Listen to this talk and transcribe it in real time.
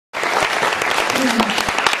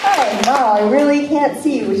Hi, wow, I really can't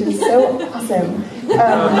see, which is so awesome.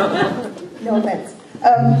 No offense.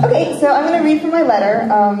 Okay, so I'm going to read from my letter.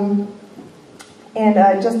 And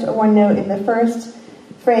just one note, in the first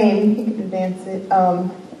frame, you can advance it,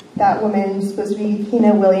 that woman is supposed to be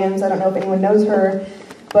Tina Williams. I don't know if anyone knows her,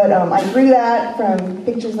 but I drew that from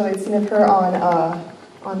pictures that I'd seen of her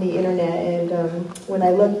on the internet, and when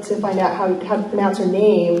I looked to find out how to pronounce her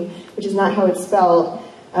name, which is not how it's spelled,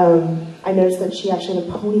 I noticed that she actually had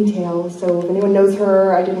a ponytail, so if anyone knows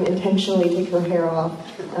her, I didn't intentionally take her hair off.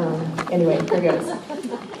 Anyway, here goes.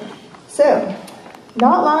 So,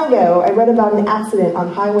 not long ago, I read about an accident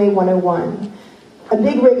on Highway 101. A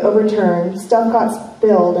big rig overturned, stuff got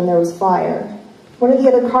spilled, and there was fire. One of the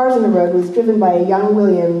other cars on the road was driven by a young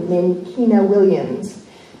William named Tina Williams,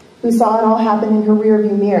 who saw it all happen in her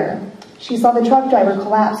rearview mirror. She saw the truck driver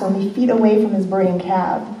collapse only feet away from his burning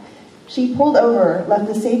cab. She pulled over, left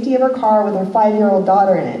the safety of her car with her 5-year-old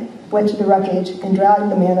daughter in it, went to the wreckage, and dragged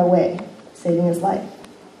the man away, saving his life.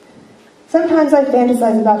 Sometimes I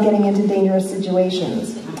fantasize about getting into dangerous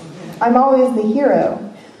situations. I'm always the hero.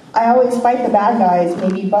 I always fight the bad guys,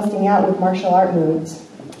 maybe busting out with martial art moves.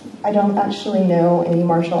 I don't actually know any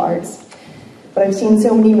martial arts, but I've seen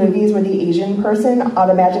so many movies where the Asian person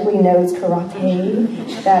automatically knows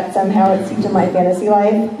karate that somehow it seeps in my fantasy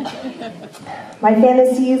life. My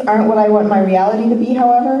fantasies aren't what I want my reality to be,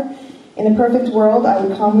 however. In a perfect world, I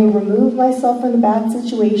would calmly remove myself from the bad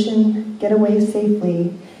situation, get away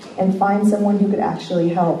safely, and find someone who could actually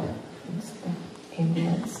help.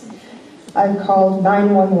 Ambulance. I've called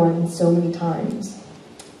 911 so many times.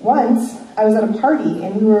 Once, I was at a party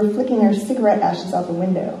and we were flicking our cigarette ashes out the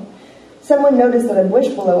window. Someone noticed that a bush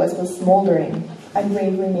below us was smoldering. I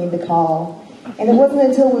bravely made the call. And it wasn't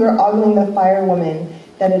until we were ogling the firewoman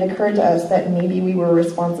that it occurred to us that maybe we were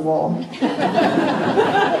responsible.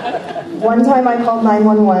 One time I called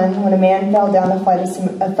 911 when a man fell down a flight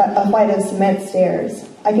of cement stairs.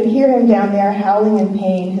 I could hear him down there howling in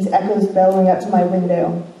pain, his echoes bellowing up to my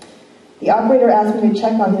window. The operator asked me to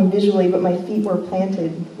check on him visually, but my feet were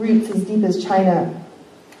planted, roots as deep as China.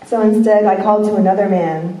 So instead, I called to another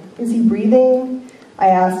man. Is he breathing? I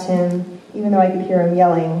asked him, even though I could hear him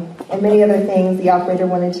yelling, and many other things the operator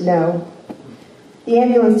wanted to know. The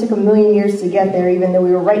ambulance took 1,000,000 years to get there, even though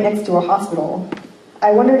we were right next to a hospital.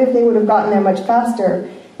 I wondered if they would have gotten there much faster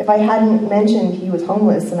if I hadn't mentioned he was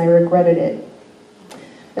homeless, and I regretted it.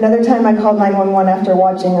 Another time I called 911 after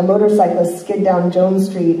watching a motorcyclist skid down Jones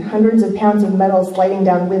Street, hundreds of pounds of metal sliding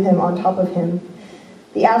down with him on top of him.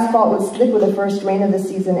 The asphalt was slick with the first rain of the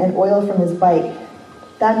season and oil from his bike.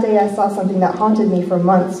 That day I saw something that haunted me for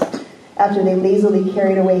months after they lazily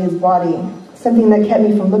carried away his body, something that kept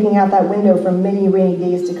me from looking out that window for many rainy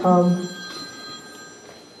days to come.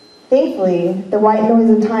 Thankfully, the white noise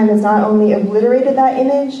of time has not only obliterated that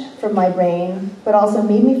image from my brain, but also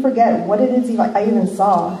made me forget what it is I even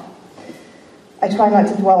saw. I try not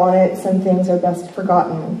to dwell on it. Some things are best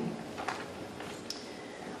forgotten.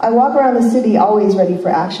 I walk around the city always ready for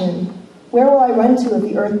action. Where will I run to if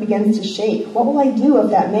the earth begins to shake? What will I do if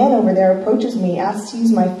that man over there approaches me, asks to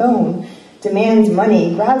use my phone, demands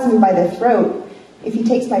money, grabs me by the throat? If he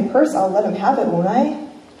takes my purse, I'll let him have it, won't I?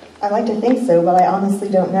 I like to think so, but I honestly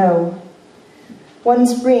don't know. One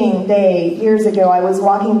spring day, years ago, I was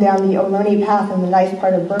walking down the Ohlone Path in the nice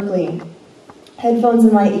part of Berkeley, headphones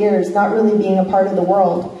in my ears, not really being a part of the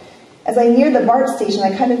world. As I neared the BART station,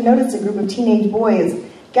 I kind of noticed a group of teenage boys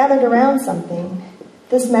gathered around something.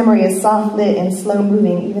 This memory is soft-lit and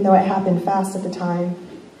slow-moving, even though it happened fast at the time.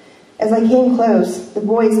 As I came close, the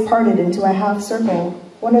boys parted into a half circle,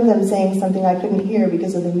 one of them saying something I couldn't hear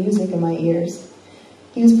because of the music in my ears.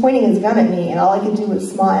 He was pointing his gun at me, and all I could do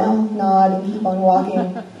was smile, nod, and keep on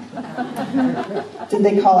walking. Did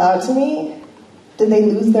they call out to me? Did they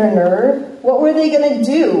lose their nerve? What were they going to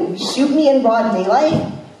do? Shoot me in broad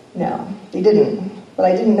daylight? No, they didn't. But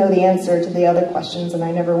I didn't know the answer to the other questions, and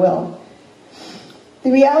I never will.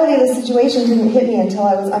 The reality of the situation didn't hit me until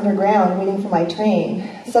I was underground waiting for my train.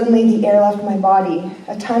 Suddenly the air left my body,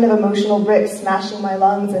 a ton of emotional bricks smashing my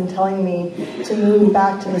lungs and telling me to move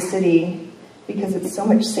back to the city. Because it's so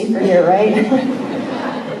much safer here, right?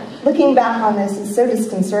 Looking back on this is so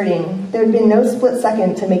disconcerting. There had been no split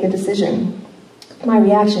second to make a decision. My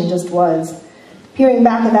reaction just was. Peering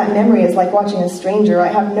back at that memory is like watching a stranger. I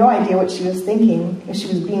have no idea what she was thinking, if she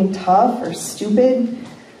was being tough or stupid.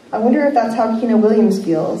 I wonder if that's how Tina Williams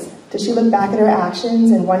feels. Does she look back at her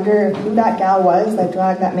actions and wonder who that gal was that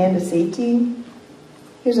dragged that man to safety?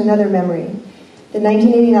 Here's another memory. The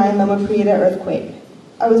 1989 Loma Prieta earthquake.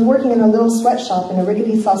 I was working in a little sweatshop in a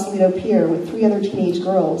rickety Sausalito pier with 3 other teenage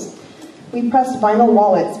girls. We pressed vinyl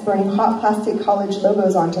wallets, burning hot plastic college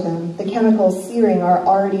logos onto them, the chemicals searing our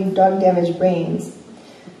already drug-damaged brains.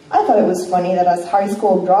 I thought it was funny that us high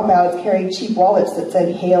school dropouts carried cheap wallets that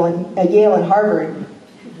said Yale and Harvard.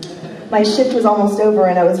 My shift was almost over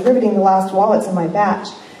and I was riveting the last wallets in my batch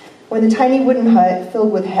when the tiny wooden hut,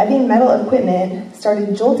 filled with heavy metal equipment,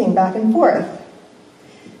 started jolting back and forth.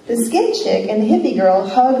 The skin chick and the hippie girl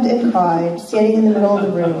hugged and cried, standing in the middle of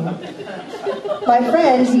the room. My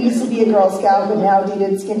friend, who used to be a Girl Scout but now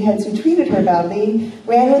dated skinheads who treated her badly,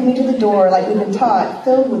 ran with me to the door like we'd been taught,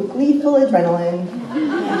 filled with gleeful adrenaline.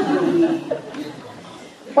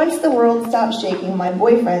 Once the world stopped shaking, my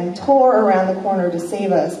boyfriend tore around the corner to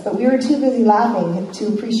save us, but we were too busy laughing to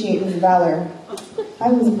appreciate his valor. "I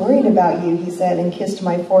was worried about you," he said, and kissed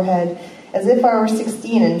my forehead, as if I were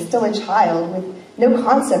 16 and still a child with no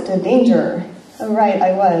concept of danger. Oh, right,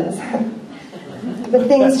 I was. But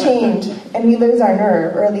things change, and we lose our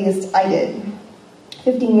nerve, or at least I did.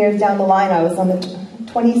 15 years down the line, I was on the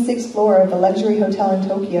 26th floor of a luxury hotel in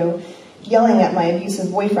Tokyo, yelling at my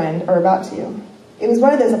abusive boyfriend, or about to. It was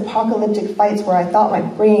one of those apocalyptic fights where I thought my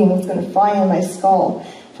brain was going to fly in my skull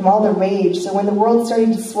from all the rage, so when the world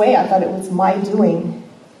started to sway, I thought it was my doing.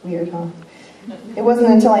 Weird, huh? It wasn't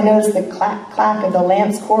until I noticed the clack of the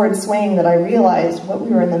lamp's cord swaying that I realized what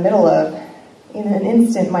we were in the middle of. In an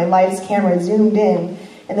instant, my life's camera zoomed in,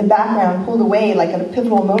 and the background pulled away like at a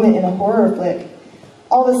pivotal moment in a horror flick.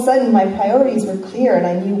 All of a sudden, my priorities were clear, and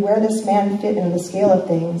I knew where this man fit in the scale of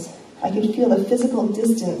things. I could feel the physical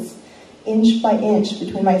distance, inch by inch,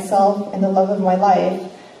 between myself and the love of my life,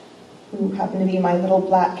 who happened to be my little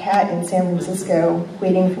black cat in San Francisco,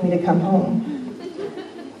 waiting for me to come home.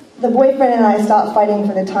 The boyfriend and I stopped fighting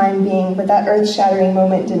for the time being, but that earth-shattering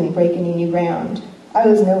moment didn't break any new ground. I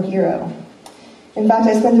was no hero. In fact,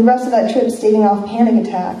 I spent the rest of that trip staving off panic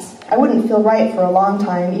attacks. I wouldn't feel right for a long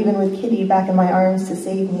time, even with Kitty back in my arms to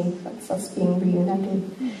save me. That's us being reunited.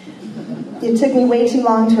 It took me way too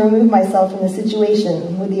long to remove myself from the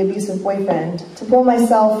situation with the abusive boyfriend, to pull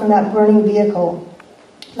myself from that burning vehicle.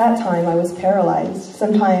 That time I was paralyzed.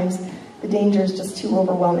 Sometimes the danger is just too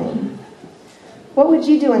overwhelming. What would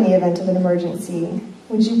you do in the event of an emergency?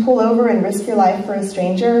 Would you pull over and risk your life for a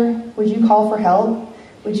stranger? Would you call for help?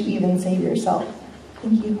 Would you even save yourself?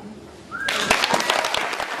 Thank you.